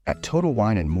At Total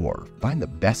Wine & More, find the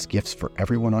best gifts for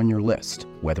everyone on your list,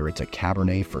 whether it's a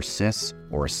Cabernet for Sis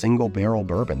or a single barrel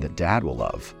bourbon that Dad will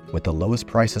love. With the lowest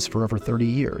prices for over 30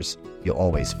 years, you'll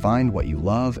always find what you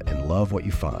love and love what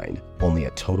you find. Only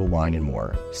at Total Wine &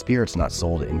 More. Spirits not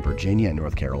sold in Virginia and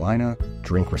North Carolina.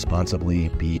 Drink responsibly.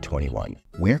 Be 21.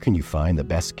 Where can you find the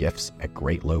best gifts at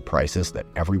great low prices that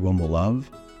everyone will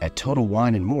love? At Total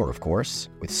Wine & More, of course.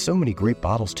 With so many great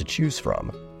bottles to choose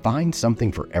from, find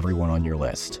something for everyone on your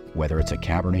list, whether it's a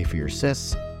Cabernet for your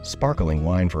sis, sparkling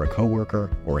wine for a coworker,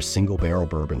 or a single barrel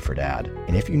bourbon for Dad.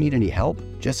 And if you need any help,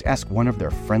 just ask one of their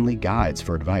friendly guides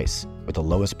for advice. With the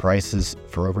lowest prices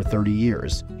for over 30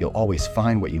 years, you'll always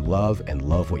find what you love and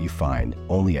love what you find.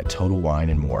 Only at Total Wine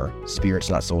 & More.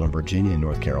 Spirits not sold in Virginia and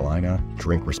North Carolina.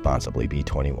 Drink responsibly. Be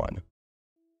 21.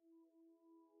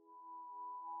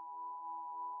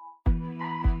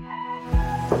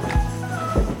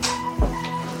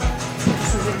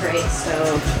 Great, so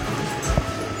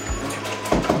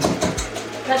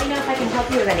let me know if I can help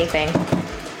you with anything.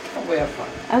 Oh, we have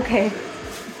fun. Okay.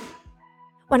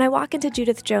 When I walk into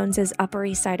Judith Jones's Upper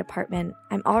East Side apartment,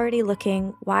 I'm already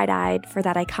looking wide-eyed for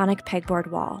that iconic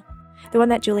pegboard wall, the one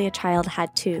that Julia Child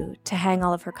had too, to hang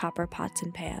all of her copper pots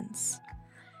and pans.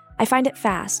 I find it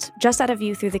fast, just out of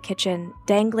view through the kitchen,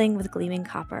 dangling with gleaming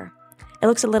copper. It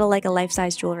looks a little like a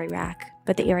life-size jewelry rack,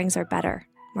 but the earrings are better,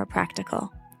 more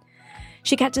practical.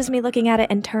 She catches me looking at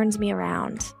it and turns me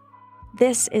around.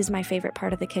 This is my favorite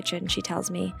part of the kitchen, she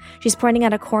tells me. She's pointing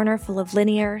at a corner full of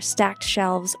linear, stacked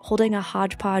shelves holding a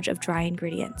hodgepodge of dry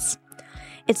ingredients.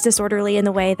 It's disorderly in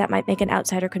the way that might make an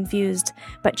outsider confused,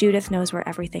 but Judith knows where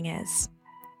everything is.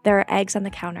 There are eggs on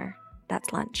the counter.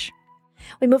 That's lunch.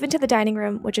 We move into the dining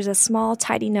room, which is a small,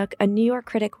 tidy nook a New York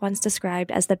critic once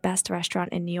described as the best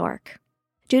restaurant in New York.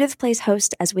 Judith plays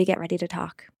host as we get ready to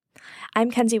talk. I'm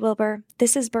Kenzie Wilbur,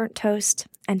 this is Burnt Toast,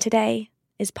 and today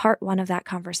is part one of that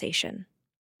conversation.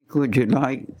 Would you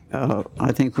like,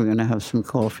 I think we're going to have some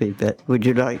coffee, but would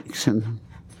you like some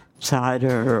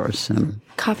cider or some...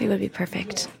 Coffee would be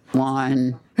perfect.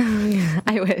 Wine?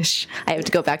 I wish. I have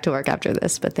to go back to work after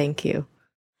this, but thank you.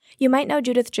 You might know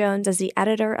Judith Jones as the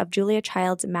editor of Julia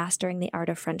Child's Mastering the Art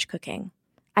of French Cooking.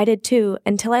 I did too,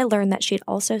 until I learned that she'd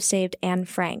also saved Anne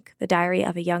Frank, the diary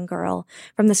of a young girl,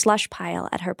 from the slush pile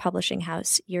at her publishing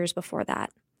house years before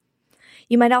that.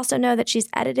 You might also know that she's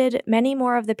edited many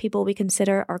more of the people we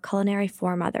consider our culinary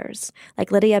foremothers, like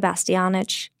Lydia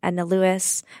Bastianich, Edna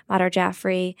Lewis, Madar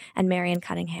Jaffrey, and Marion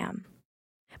Cunningham.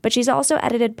 But she's also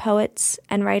edited poets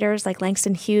and writers like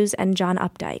Langston Hughes and John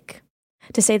Updike.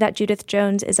 To say that Judith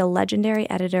Jones is a legendary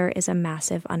editor is a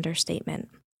massive understatement.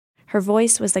 Her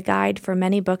voice was the guide for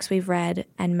many books we've read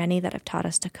and many that have taught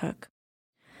us to cook.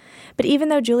 But even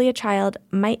though Julia Child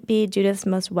might be Judith's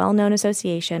most well-known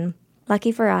association,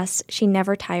 lucky for us, she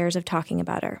never tires of talking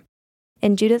about her.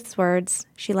 In Judith's words,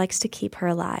 she likes to keep her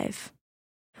alive.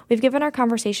 We've given our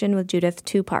conversation with Judith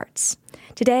 2 parts.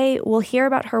 Today, we'll hear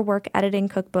about her work editing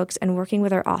cookbooks and working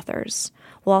with her authors.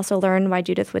 We'll also learn why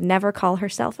Judith would never call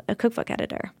herself a cookbook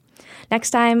editor.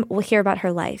 Next time, we'll hear about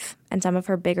her life and some of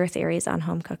her bigger theories on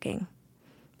home cooking.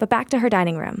 But back to her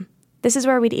dining room. This is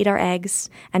where we'd eat our eggs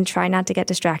and try not to get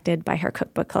distracted by her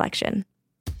cookbook collection.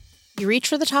 You reach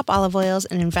for the top olive oils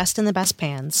and invest in the best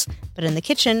pans. But in the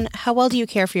kitchen, how well do you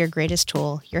care for your greatest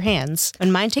tool, your hands?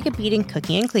 When mine take a beating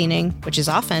cooking and cleaning, which is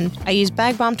often, I use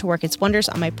Bag Balm to work its wonders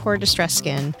on my poor, distressed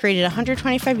skin. Created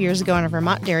 125 years ago on a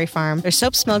Vermont dairy farm, their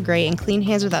soaps smell great and clean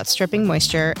hands without stripping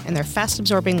moisture, and their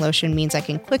fast-absorbing lotion means I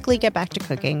can quickly get back to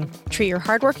cooking. Treat your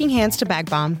hardworking hands to Bag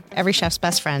Balm, every chef's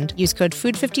best friend. Use code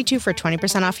FOOD52 for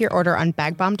 20% off your order on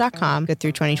bagbalm.com, good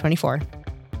through 2024.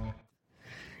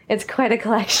 It's quite a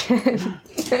collection.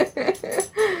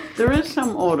 There is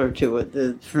some order to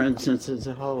it. For instance, there's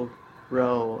a whole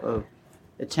row of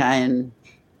Italian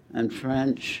and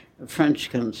French. French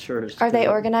comes first. Are they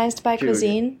organized by Julia.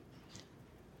 cuisine?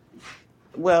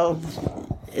 Well,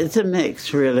 it's a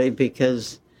mix, really,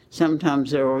 because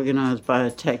sometimes they're organized by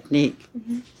a technique.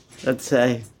 Mm-hmm. Let's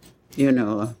say,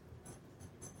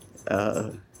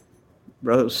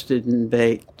 roasted and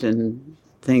baked and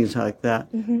things like that.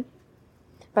 Mm-hmm.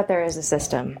 But there is a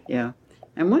system. Yeah.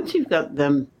 And once you've got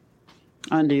them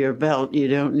under your belt, you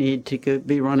don't need to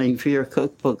be running for your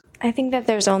cookbook. I think that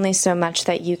there's only so much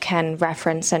that you can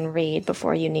reference and read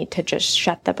before you need to just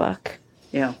shut the book.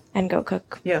 Yeah. And go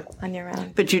cook on your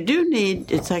own. But you do need,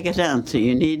 it's like a dancer,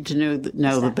 you need to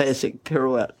know the basic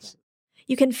pirouettes.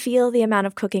 You can feel the amount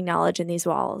of cooking knowledge in these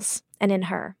walls, and in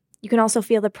her. You can also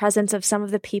feel the presence of some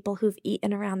of the people who've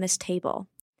eaten around this table.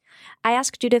 I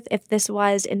asked Judith if this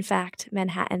was, in fact,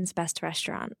 Manhattan's best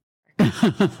restaurant.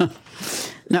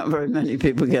 Not very many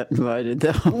people get invited,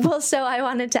 though. Well, so I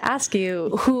wanted to ask you,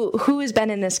 who has been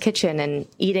in this kitchen and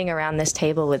eating around this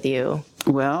table with you?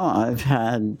 Well, I've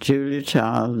had Julia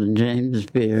Child and James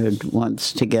Beard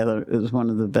once together. It was one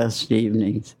of the best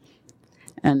evenings.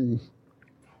 And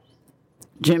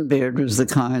Jim Beard was the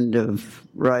kind of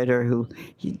writer who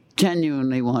he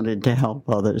genuinely wanted to help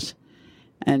others.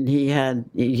 And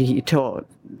he taught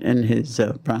in his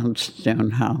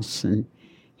brownstone house, and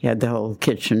he had the whole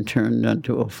kitchen turned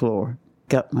into a floor.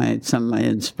 Got some of my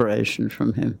inspiration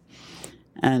from him.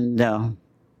 And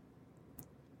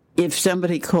if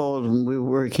somebody called and we were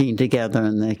working together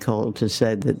and they called to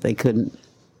say that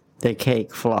their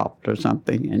cake flopped or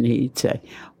something, and he'd say,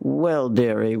 well,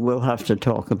 dearie, we'll have to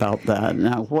talk about that.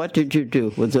 Now, what did you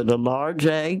do? Was it a large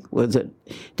egg? Did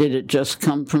it just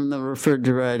come from the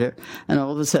refrigerator? And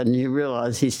all of a sudden you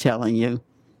realize he's telling you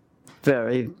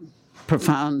very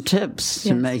profound tips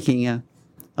to making a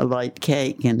light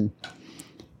cake. And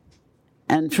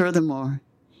furthermore,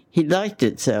 he liked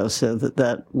it so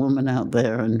that woman out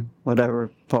there in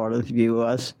whatever part of the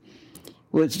U.S.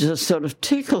 was just sort of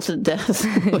tickled to death.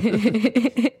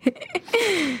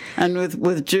 And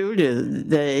with Julia,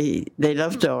 they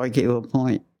love to argue a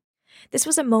point. This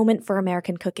was a moment for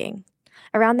American cooking.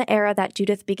 Around the era that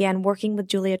Judith began working with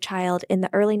Julia Child in the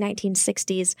early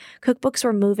 1960s, cookbooks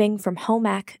were moving from home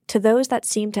ec to those that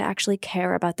seemed to actually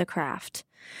care about the craft.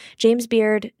 James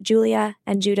Beard, Julia,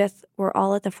 and Judith were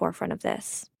all at the forefront of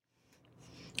this.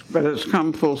 But it's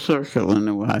come full circle in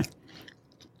a way.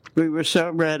 We were so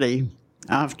ready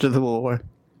after the war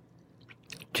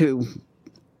to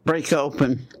break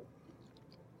open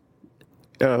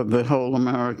the whole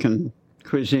American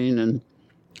cuisine and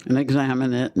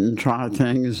examine it and try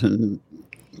things and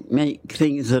make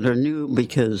things that are new,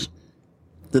 because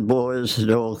the boys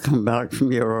had all come back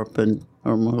from Europe,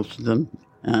 or most of them,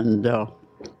 and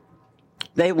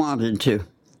they wanted to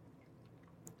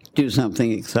do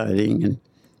something exciting, and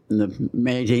the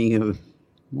making of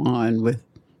wine with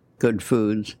good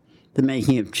foods, the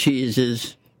making of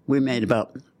cheeses. We made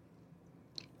about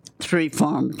 3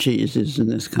 farm cheeses in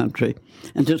this country,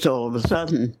 and just all of a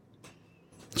sudden,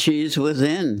 cheese was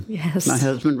in. Yes. My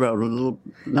husband wrote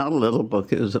not a little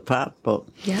book, it was a fat book.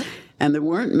 Yeah. And there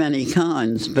weren't many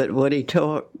kinds, but what he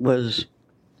taught was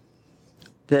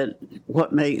that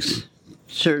what makes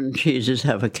certain cheeses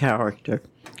have a character.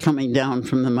 Coming down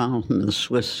from the mountain, the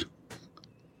Swiss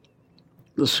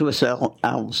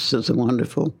Alps is a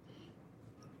wonderful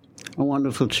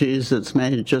cheese that's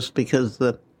made just because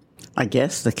the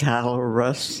cattle are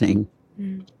rusting.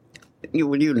 Mm.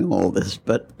 You know all this,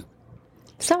 but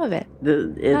some of it,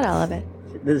 not all of it.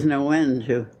 There's no end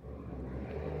to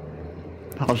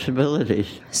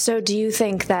possibilities. So do you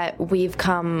think that we've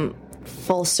come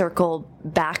full circle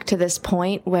back to this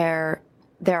point where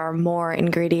there are more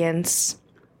ingredients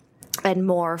and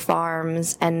more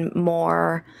farms and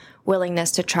more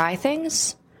willingness to try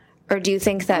things? Or do you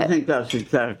think that... I think that's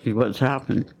exactly what's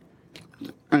happened.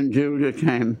 And Julia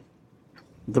came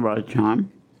at the right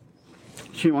time.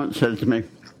 She once said to me,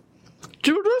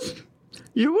 Judith,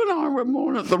 you and I were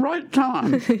born at the right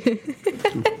time.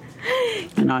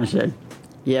 And I said,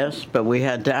 yes, but we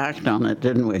had to act on it,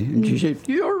 didn't we? And she said,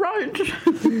 you're right.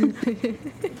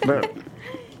 But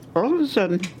all of a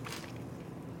sudden,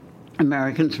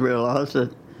 Americans realized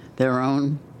that their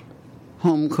own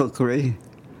home cookery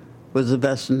was the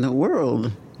best in the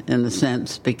world, in a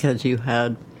sense, because you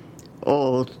had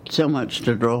so much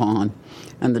to draw on.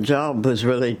 And the job was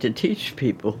really to teach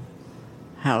people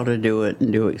how to do it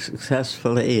and do it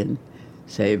successfully and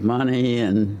save money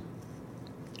and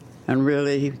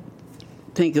really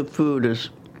think of food as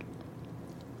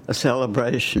a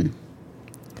celebration.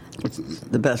 It's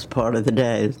the best part of the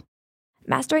day.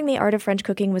 Mastering the Art of French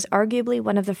Cooking was arguably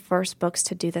one of the first books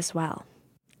to do this well.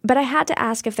 But I had to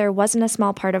ask if there wasn't a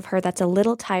small part of her that's a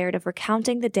little tired of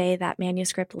recounting the day that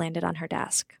manuscript landed on her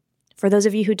desk. For those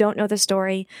of you who don't know the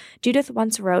story, Judith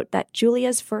once wrote that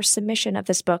Julia's first submission of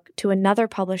this book to another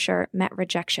publisher met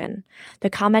rejection, the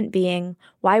comment being,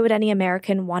 why would any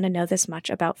American want to know this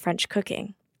much about French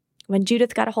cooking? When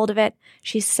Judith got a hold of it,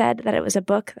 she said that it was a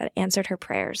book that answered her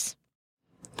prayers.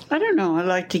 I don't know. I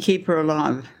like to keep her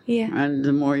alive. Yeah. And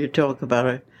the more you talk about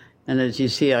her, and as you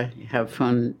see, I have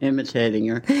fun imitating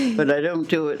her, but I don't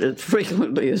do it as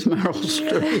frequently as Meryl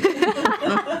Streep.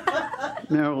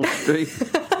 Meryl Streep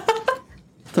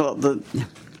thought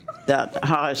that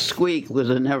high squeak was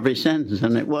in every sentence,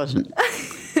 and it wasn't.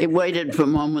 It waited for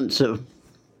moments of,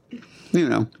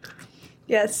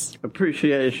 yes,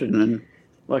 appreciation and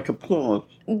like applause.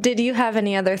 Did you have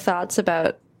any other thoughts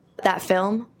about that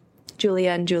film,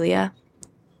 Julia and Julia?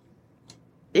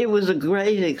 it was a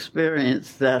great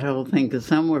experience, that whole thing, because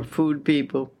some were food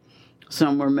people,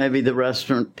 some were maybe the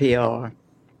restaurant PR.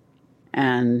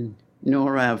 And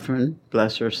Nora Ephron,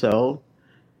 bless her soul,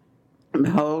 the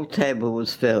whole table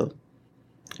was filled.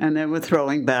 And they were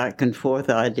throwing back and forth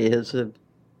ideas of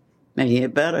making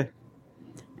it better.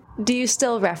 Do you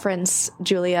still reference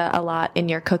Julia a lot in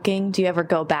your cooking? Do you ever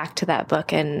go back to that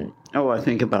book and... Oh, I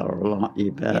think about her a lot,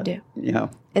 you bet. You do? Yeah.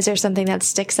 Is there something that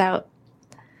sticks out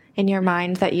in your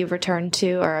mind that you return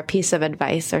to, or a piece of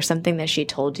advice or something that she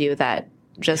told you that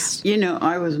just... You know,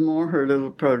 I was more her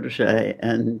little protege,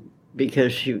 and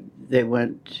because they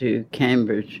went to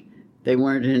Cambridge, they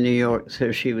weren't in New York,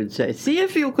 so she would say, see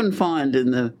if you can find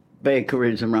in the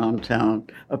bakeries around town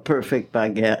a perfect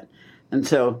baguette. And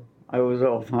so I was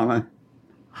off on a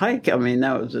hike. I mean,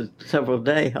 that was a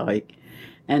several-day hike.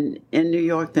 And in New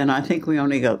York then, I think we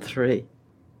only got 3.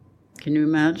 Can you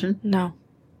imagine? No.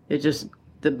 It just,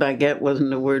 the baguette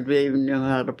wasn't a word we even knew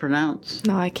how to pronounce.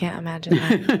 No, I can't imagine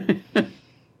that.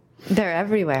 They're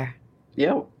everywhere.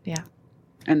 Yep. Yeah.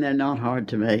 And they're not hard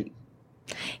to make.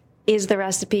 Is the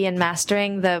recipe in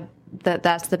Mastering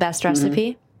that's the best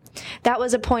recipe? That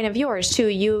was a point of yours, too.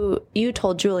 You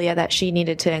told Julia that she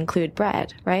needed to include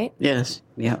bread, right? Yes,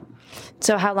 yeah.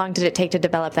 So how long did it take to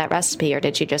develop that recipe, or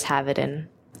did she just have it in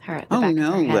her? Oh,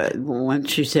 no. But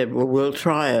once she said, well, we'll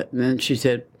try it. And then she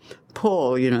said,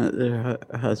 Paul, you know,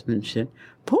 her husband said,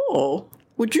 Paul,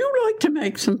 would you like to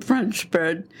make some French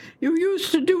bread? You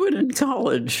used to do it in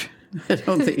college. I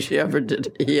don't think he ever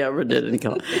did in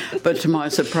college. But to my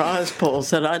surprise, Paul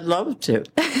said, I'd love to.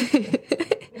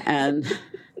 And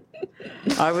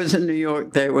I was in New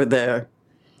York, they were there.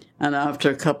 And after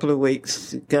a couple of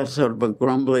weeks, got sort of a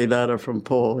grumbly letter from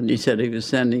Paul, and he said he was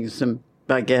sending some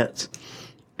baguettes.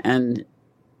 And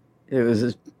there was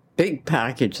this big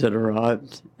package that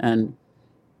arrived, and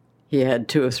he had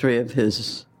 2 or 3 of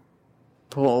his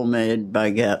Paul-made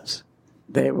baguettes.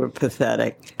 They were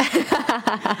pathetic.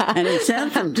 And he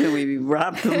sent them to me. He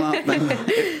wrapped them up, and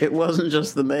it wasn't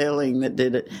just the mailing that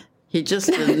did it. He just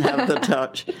didn't have the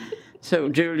touch. So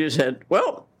Julia said,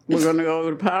 well, we're going to go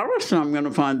to Paris, and I'm going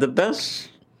to find the best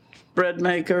bread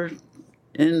maker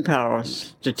in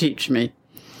Paris to teach me.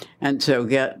 And so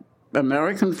get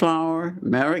American flour,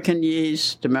 American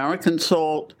yeast, American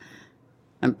salt,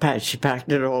 and she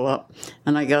packed it all up.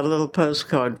 And I got a little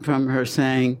postcard from her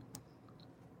saying,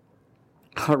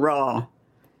 hurrah,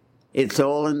 it's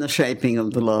all in the shaping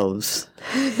of the loaves.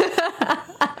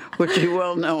 Which you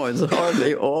well know is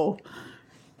hardly all.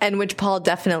 And which Paul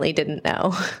definitely didn't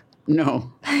know.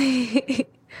 No.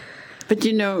 But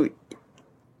you know,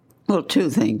 well, 2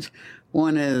 things.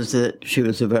 One is that she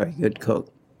was a very good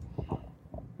cook.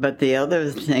 But the other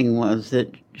thing was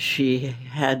that she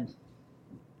had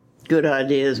good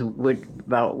ideas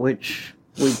about which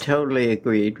we totally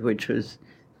agreed, which was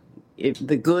if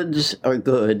the goods are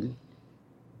good,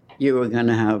 you are going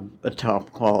to have a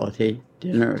top quality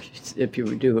dinner if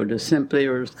you do it as simply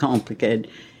or as complicated.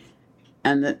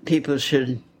 And that people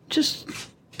should just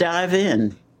dive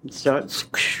in and start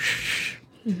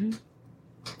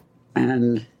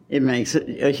and it makes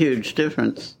a huge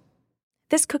difference.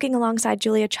 This cooking alongside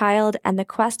Julia Child and the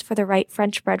quest for the right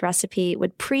French bread recipe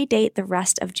would predate the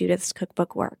rest of Judith's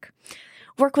cookbook work.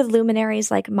 Work with luminaries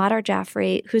like Madar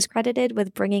Jaffrey, who's credited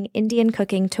with bringing Indian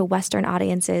cooking to Western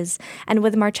audiences, and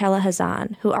with Marcella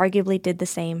Hazan, who arguably did the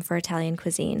same for Italian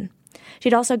cuisine.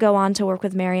 She'd also go on to work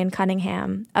with Marion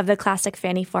Cunningham of the classic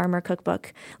Fanny Farmer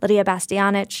cookbook, Lydia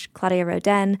Bastianich, Claudia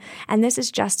Roden, and this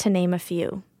is just to name a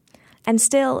few. And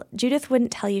still, Judith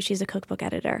wouldn't tell you she's a cookbook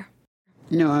editor.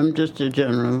 No, I'm just a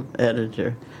general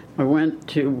editor. I went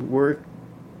to work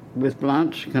with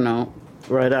Blanche Canot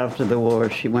right after the war.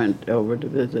 She went over to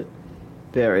visit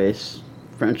various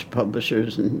French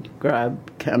publishers and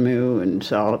grab Camus and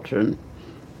Sartre and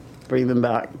bring them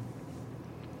back.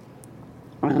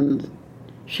 And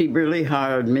she really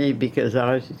hired me because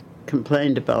I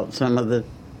complained about some of the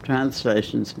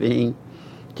translations being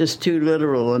just too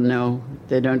literal, and no,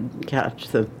 they don't catch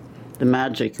the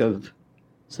magic of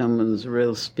someone's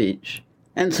real speech.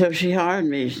 And so she hired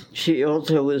me. She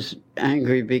also was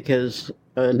angry because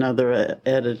another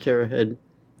editor had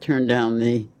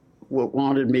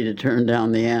wanted me to turn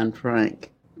down the Anne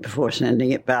Frank before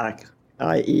sending it back,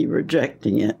 i.e.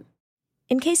 rejecting it.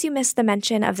 In case you missed the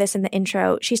mention of this in the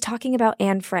intro, she's talking about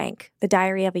Anne Frank, The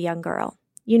Diary of a Young Girl.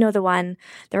 You know the one,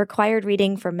 the required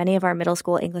reading for many of our middle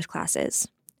school English classes.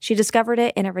 She discovered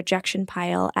it in a rejection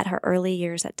pile at her early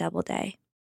years at Doubleday.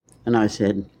 And I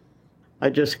said, I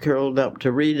just curled up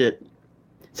to read it.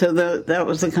 So that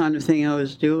was the kind of thing I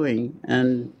was doing.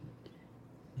 And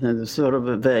there was sort of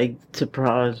a vague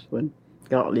surprise when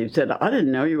Gottlieb said, I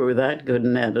didn't know you were that good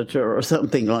an editor, or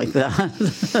something like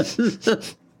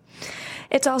that.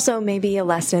 It's also maybe a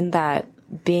lesson that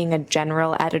being a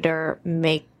general editor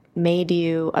made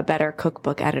you a better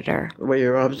cookbook editor. Well,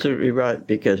 you're absolutely right,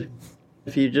 because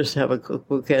if you just have a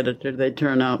cookbook editor, they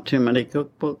turn out too many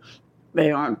cookbooks.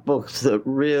 They aren't books that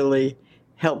really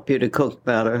help you to cook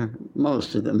better,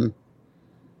 most of them.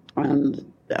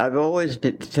 And I've always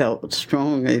felt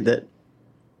strongly that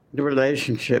the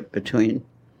relationship between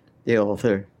the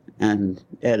author and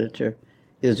editor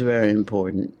is very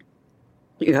important.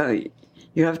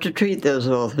 You have to treat those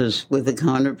authors with a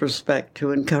kind of respect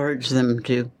to encourage them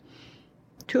to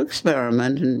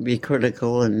experiment and be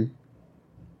critical. And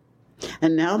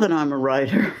now that I'm a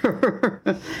writer,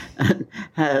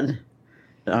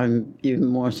 I'm even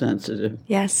more sensitive.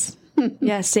 Yes.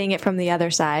 Yes, seeing it from the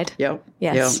other side. Yep.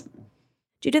 Yes. Yep.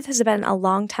 Judith has been a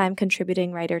long-time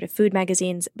contributing writer to food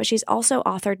magazines, but she's also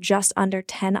authored just under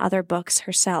 10 other books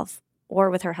herself, or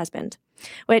with her husband,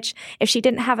 which, if she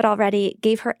didn't have it already,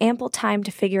 gave her ample time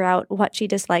to figure out what she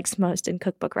dislikes most in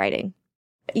cookbook writing.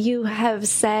 You have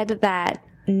said that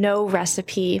no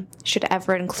recipe should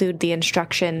ever include the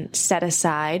instruction set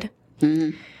aside,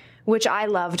 which I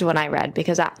loved when I read,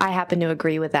 because I happen to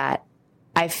agree with that.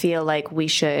 I feel like we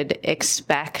should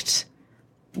expect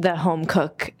the home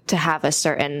cook to have a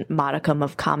certain modicum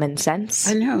of common sense.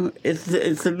 I know. It's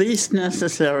the least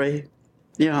necessary.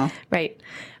 Yeah. Right.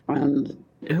 And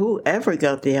whoever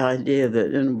got the idea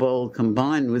that in a bowl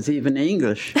combined was even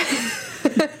English?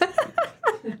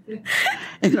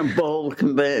 In a bowl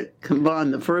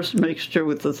combine the first mixture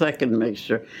with the second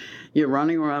mixture. You're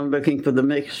running around looking for the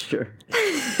mixture.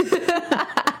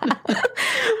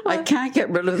 I can't get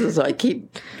rid of this. I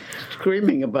keep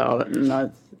screaming about it,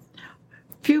 and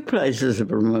few places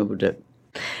have removed it.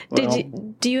 Well,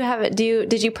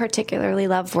 Did you particularly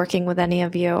love working with any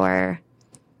of your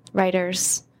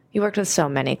writers? You worked with so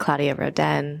many. Claudia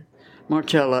Roden.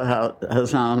 Marcella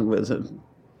Hazan was a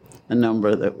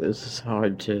number that was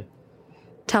hard to...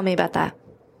 Tell me about that.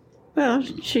 Well,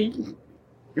 in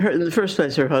the first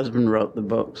place, her husband wrote the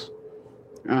books.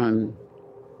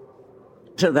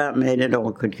 So that made it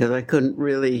awkward, because I couldn't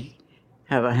really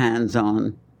have a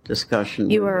hands-on discussion.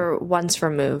 You were once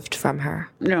removed from her.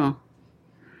 No.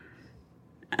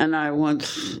 And I would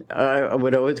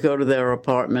always go to their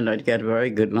apartment. I'd get a very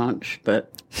good lunch,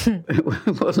 but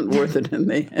it wasn't worth it in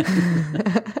the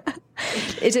end.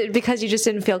 Is it because you just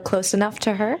didn't feel close enough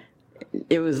to her?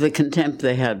 It was the contempt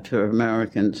they had for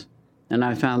Americans, and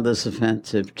I found this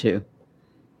offensive, too.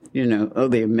 You know,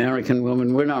 the American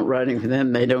woman, we're not writing for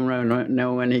them, they don't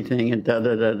know anything, and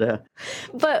da-da-da-da.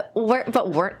 But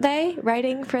weren't they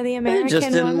writing for the American woman? They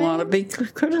just didn't want to be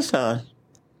criticized.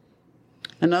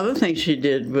 Another thing she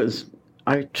did was,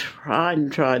 I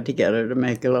tried to get her to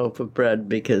make a loaf of bread,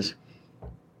 because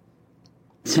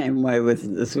same way with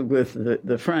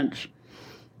the French.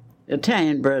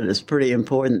 Italian bread is pretty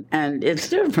important, and it's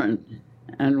different,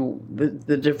 and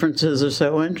the differences are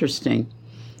so interesting.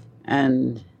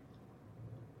 And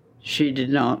she did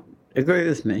not agree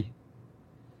with me.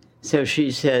 So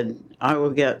she said, I will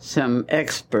get some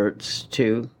experts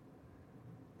to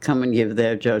come and give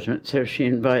their judgment. So she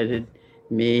invited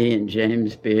me and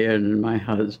James Beard and my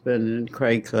husband and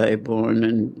Craig Claiborne,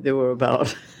 and there were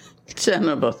about 10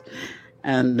 of us.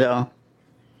 And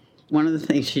one of the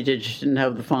things she did, she didn't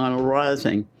have the final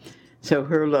rising. So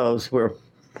her loaves were,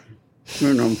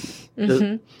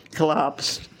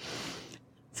 collapsed.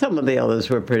 Some of the others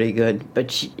were pretty good,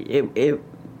 but it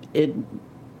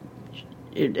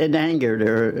angered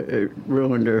her, it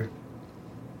ruined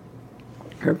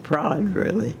her pride,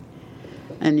 really.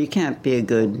 And you can't be a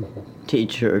good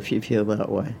teacher if you feel that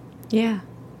way. Yeah.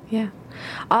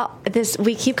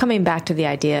 We keep coming back to the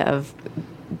idea of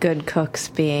good cooks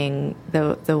being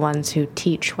the ones who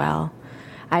teach well.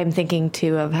 I'm thinking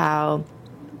too of how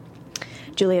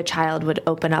Julia Child would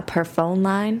open up her phone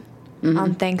line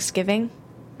on Thanksgiving.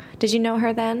 Did you know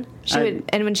her then?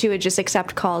 And when she would just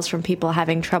accept calls from people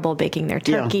having trouble baking their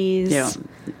turkeys.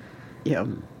 Yeah.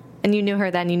 And you knew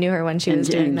her then? You knew her when she was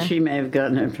doing that? And she may have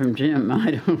gotten it from Jim.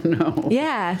 I don't know.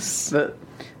 Yes. But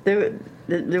there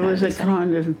was a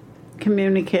kind of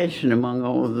communication among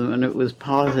all of them, and it was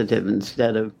positive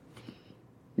instead of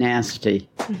nasty.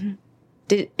 Mm-hmm.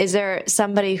 Is there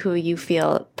somebody who you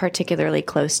feel particularly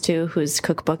close to whose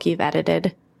cookbook you've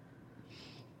edited?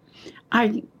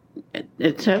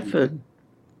 Except for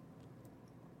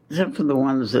the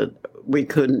ones that we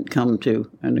couldn't come to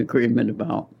an agreement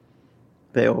about.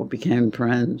 They all became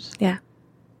friends. Yeah.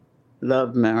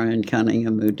 Loved Marion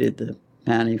Cunningham, who did the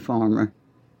Panny Farmer.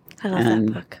 I love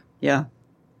that book. Yeah.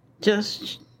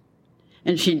 Just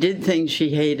And she did things she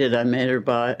hated. I made her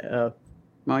buy a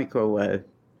microwave.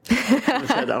 I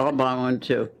said, I'll buy one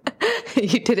too.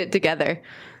 You did it together.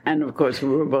 And of course, we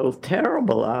were both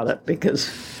terrible at it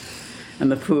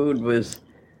and the food was,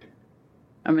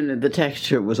 the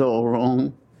texture was all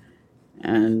wrong.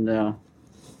 And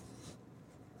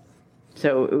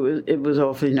so it was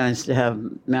awfully nice to have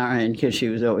Marion, because she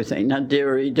was always saying, now,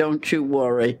 dearie, don't you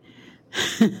worry.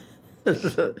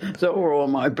 So were all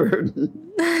my burden,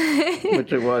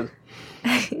 which it was.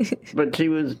 But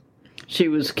she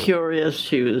was curious,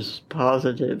 she was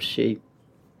positive, she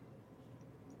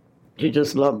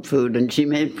just loved food, and she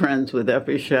made friends with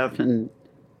every chef in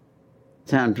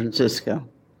San Francisco.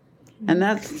 And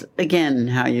that's, again,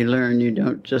 how you learn. You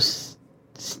don't just,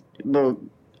 well,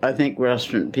 I think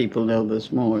restaurant people know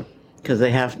this more, because they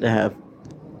have to have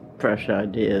fresh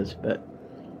ideas, but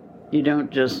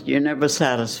you're never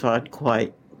satisfied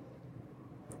quite.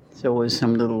 There's always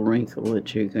some little wrinkle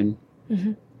that you can,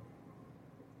 and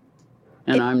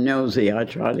I'm nosy, I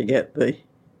try to get the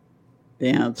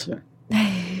answer.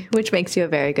 Which makes you a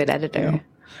very good editor. Yeah.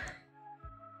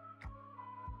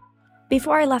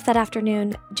 Before I left that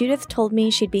afternoon, Judith told me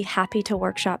she'd be happy to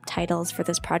workshop titles for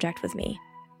this project with me,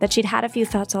 that she'd had a few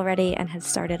thoughts already and had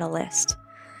started a list.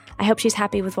 I hope she's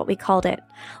happy with what we called it,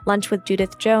 Lunch with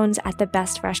Judith Jones at the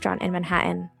best restaurant in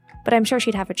Manhattan, but I'm sure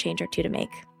she'd have a change or two to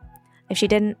make. If she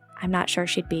didn't, I'm not sure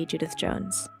she'd be Judith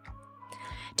Jones.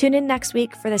 Tune in next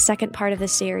week for the second part of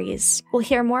this series. We'll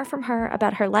hear more from her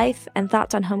about her life and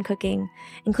thoughts on home cooking,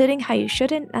 including how you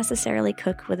shouldn't necessarily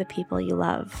cook with the people you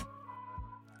love.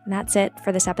 And that's it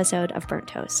for this episode of Burnt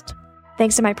Toast.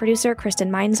 Thanks to my producer, Kristen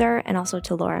Meinzer, and also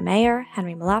to Laura Mayer,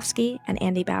 Henry Malofsky, and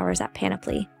Andy Bowers at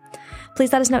Panoply.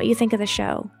 Please let us know what you think of the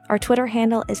show. Our Twitter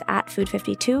handle is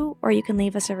 @Food52, or you can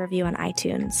leave us a review on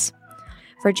iTunes.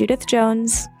 For Judith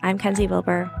Jones, I'm Kenzie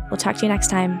Wilbur. We'll talk to you next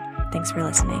time. Thanks for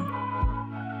listening.